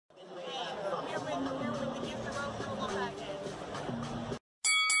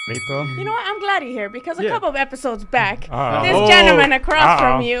Margarito? You know what? I'm glad you're here because a couple of episodes back, Uh-oh. this gentleman across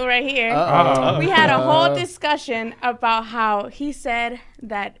from you right here, we had a whole Uh-oh. discussion about how he said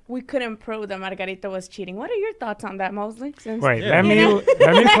that we couldn't prove that Margarito was cheating. What are your thoughts on that, Mosley? Since, Wait, let me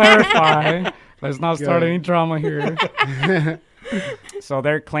clarify. Let's not start any drama here. So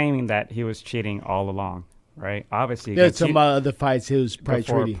they're claiming that he was cheating all along, right? Obviously. There's some other fights he was probably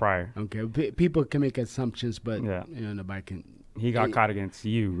treating. Prior. Okay, people can make assumptions, but Yeah. you know, nobody can. He got caught against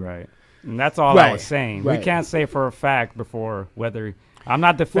you, right? And that's all I was saying. Right. We can't say for a fact before whether I'm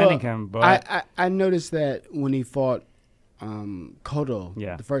not defending him, but I noticed that when he fought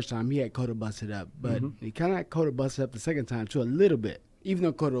Cotto the first time, he had Cotto busted up, but he kind of had Cotto busted up the second time too, a little bit. Even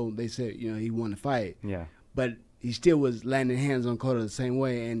though Cotto, they said he won the fight, but he still was landing hands on Cotto the same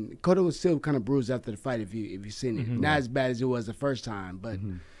way, and Cotto was still kind of bruised after the fight. If you've seen it, not as bad as it was the first time, but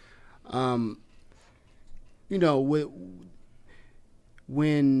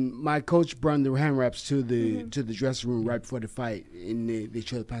when my coach brought the hand wraps to the dressing room right before the fight, and they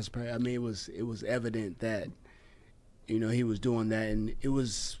showed the past prayer, I mean, it was evident that he was doing that, and it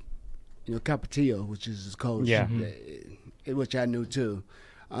was Pacquiao, which is his coach, which I knew too.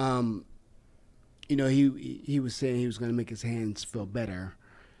 He was saying he was going to make his hands feel better,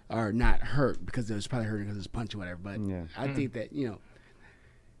 or not hurt, because it was probably hurting because it was punching, whatever. But I think that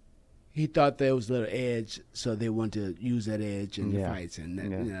he thought there was a little edge, so they wanted to use that edge in the fights, and that,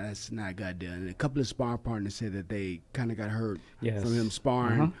 that's not a good idea. And a couple of sparring partners said that they kind of got hurt from him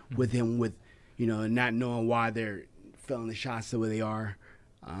sparring with him, with not knowing why they're feeling the shots the way they are.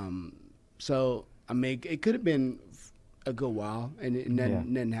 So I mean, it could have been a good while, and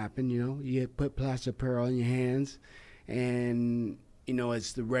nothing happened. You put plaster apparel in your hands, and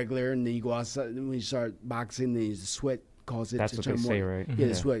it's the regular, and then you go outside. When you start boxing, then the sweat causes it to turn more. That's what they say, right? Yeah,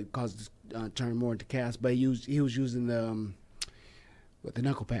 the sweat causes turn more into cast. But he was using the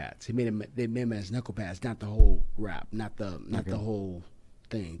knuckle pads. They made him as knuckle pads, not the whole wrap, not the whole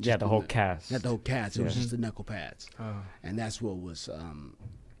thing. Yeah, the whole cast. Not the whole cast. It was just the knuckle pads, and that's what was.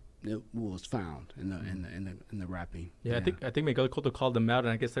 It was found in the wrapping. Yeah, I think Miguel Cotto called them out,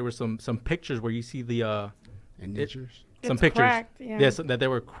 and I guess there were some pictures where you see the indentures. Some pictures. Cracked, yes, that they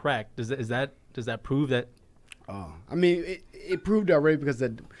were cracked. Does that prove that? Oh, I mean, it proved already, because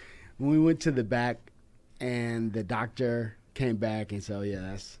when we went to the back, and the doctor came back and said,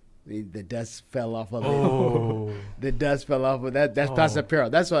 that's the dust fell off of it. The dust fell off of that. That's plaster apparel.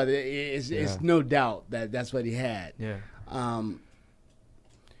 That's why it's no doubt that's what he had. Yeah.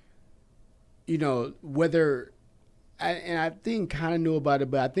 Whether, and I think kind of knew about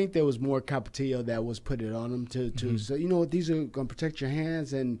it, but I think there was more Pacquiao that was put it on him to so these are gonna protect your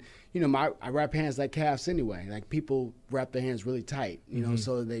hands, and I wrap hands like calves anyway. Like, people wrap their hands really tight,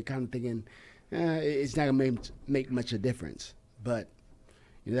 so they kind of thinking it's not gonna make much of a difference, but.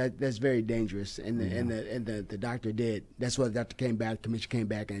 That's very dangerous, and the doctor did. That's why the doctor came back. The commissioner came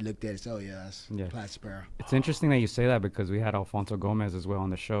back and looked at it. So that's plaster apparel. It's interesting that you say that, because we had Alfonso Gomez as well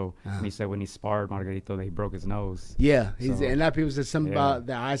on the show, and he said when he sparred Margarito that he broke his nose. Yeah, and a lot of people said something about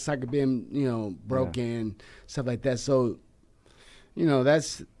the eye socket being broken, stuff like that. So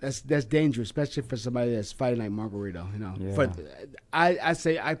that's dangerous, especially for somebody that's fighting like Margarito. I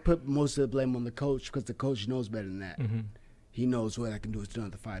say I put most of the blame on the coach, because the coach knows better than that. He knows what I can do to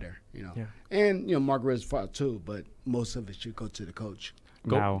another fighter, And Margarito's fought too, but most of it should go to the coach.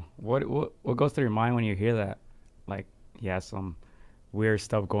 Now, what goes through your mind when you hear that? Like, he has some weird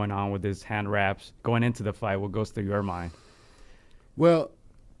stuff going on with his hand wraps going into the fight. What goes through your mind? Well,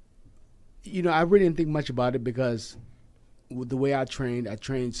 I really didn't think much about it, because with the way I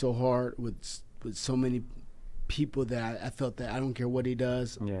trained so hard with so many people that I felt that I don't care what he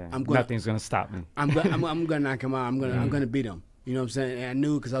does. Yeah, nothing's gonna stop me. I'm gonna knock him out. I'm gonna beat him. You know what I'm saying? And I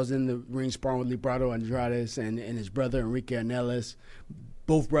knew, because I was in the ring sparring with Librado Andrade and his brother Enrique Arnelas,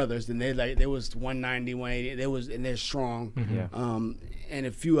 both brothers, and they was 190, 180. They're strong. And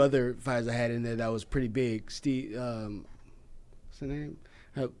a few other fighters I had in there that was pretty big. Steve, what's the name?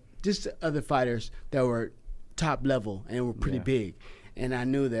 Just other fighters that were top level and were pretty big. And I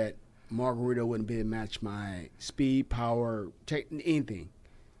knew that Margarito wouldn't be able to match my speed, power, anything,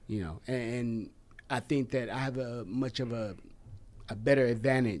 And I think that I have much of a better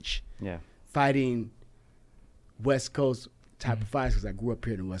advantage fighting West Coast type of fights, because I grew up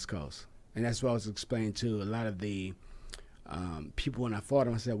here in the West Coast. And that's what I was explaining to a lot of the people when I fought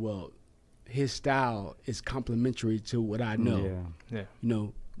him. I said, well, his style is complementary to what I know.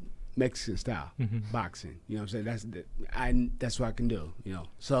 Mexican style boxing. You know what I'm saying? That's what I can do.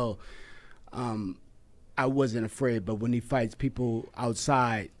 So I wasn't afraid. But when he fights people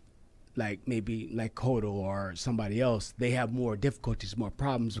outside like maybe like Cotto or somebody else, they have more difficulties, more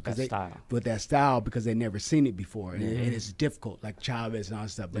problems because with that style because they never seen it before, and it's difficult, like Chavez and all that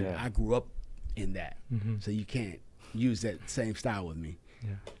stuff. But I grew up in that, so you can't use that same style with me.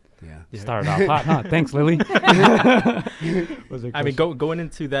 Yeah. Started off hot, huh? Thanks, Lily. I mean, going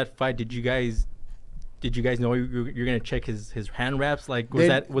into that fight, did you guys know you're gonna check his hand wraps? Like,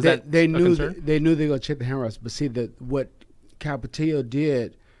 they knew they were gonna check the hand wraps, but see what Capetillo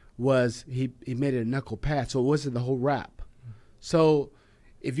did was he made it a knuckle pad, so it wasn't the whole wrap. So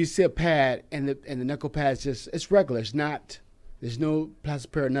if you see a pad and the knuckle pad is just, it's regular, it's not, there's no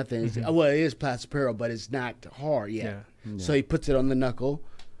plastipero, nothing. Well, it is plastipero, but it's not hard yet. So he puts it on the knuckle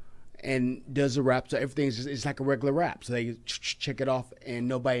and does the wrap, so everything's just, it's like a regular wrap. So they check it off and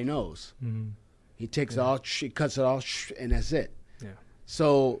nobody knows. He takes it off, he cuts it off, and that's it.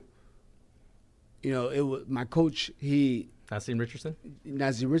 So, you know, it was my coach. Nazim Richardson,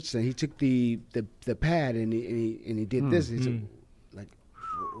 he took the pad and he did this. He said, like,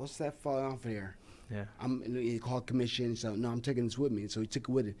 what's that falling off of here? He called commission. So no, I'm taking this with me. So he took it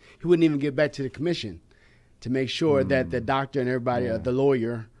with him. He wouldn't even get back to the commission to make sure that the doctor and everybody, the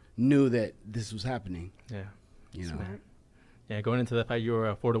lawyer, knew that this was happening. You know. Yeah, going into the fight, you were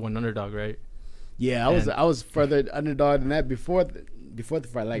a 4-1 underdog, right? Yeah, I was further underdog than that before the fight,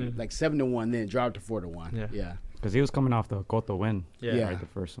 like 7-1, then dropped to 4-1. Yeah. Because he was coming off the Cotto win. Right, the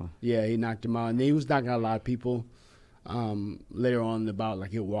first one. Yeah, he knocked him out, and he was knocking out a lot of people. Later on in the bout,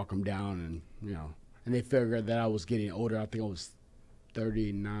 like he'll walk him down, and you know, and they figured that I was getting older. I think I was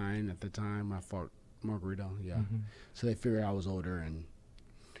 39 at the time. I fought Margarito. So they figured I was older, and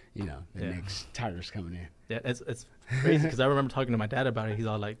you know, the next Tiger's coming in. Yeah, it's crazy because I remember talking to my dad about it. He's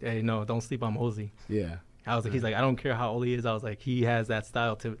all like, "Hey, no, don't sleep on Mosley." I was like, he's like, I don't care how old he is. I was like, he has that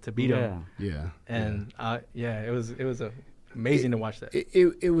style to beat him. And it was amazing to watch that.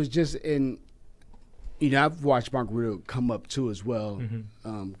 It was just in, you know, I've watched Margarito come up too as well,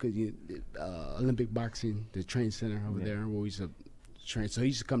 because Olympic boxing, the training center over there where we used to train. So he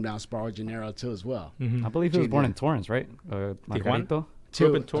used to come down spar with Gennaro too as well. I believe he was born in Torrance, right? Margarito. Grew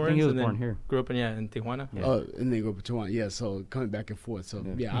up in Torrance. I think he was born here. Grew up in Tijuana. Oh, and then grew up in Tijuana. Yeah, so coming back and forth. So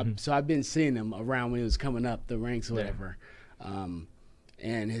so I've been seeing him around when he was coming up the ranks or whatever,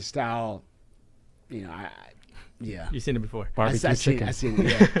 and his style, you know, You've seen it before. I seen it.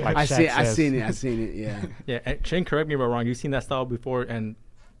 Yeah. I seen it. Yeah. Yeah. And Shane, correct me if I'm wrong. You've seen that style before, and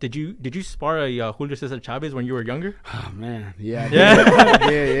did you spar a Julio Cesar Chavez when you were younger? Oh man, yeah.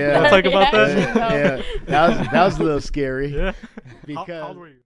 We'll talk about that. That was a little scary. Yeah. Because how old were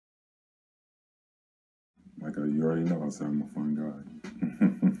you? Michael, you already know I said I'm a fun guy.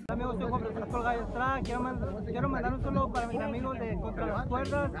 Amigos, soy Juan Francisco Gallo AtR. Quiero mandar un saludo para mis amigos de Contra las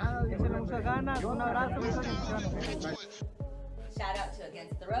Cuerdas. Échenle muchas ganas. Un abrazo, muchas bendiciones. Shout out to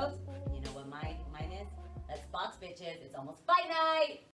Against the Ropes. You know what mine is? Let's box, bitches. It's almost fight night.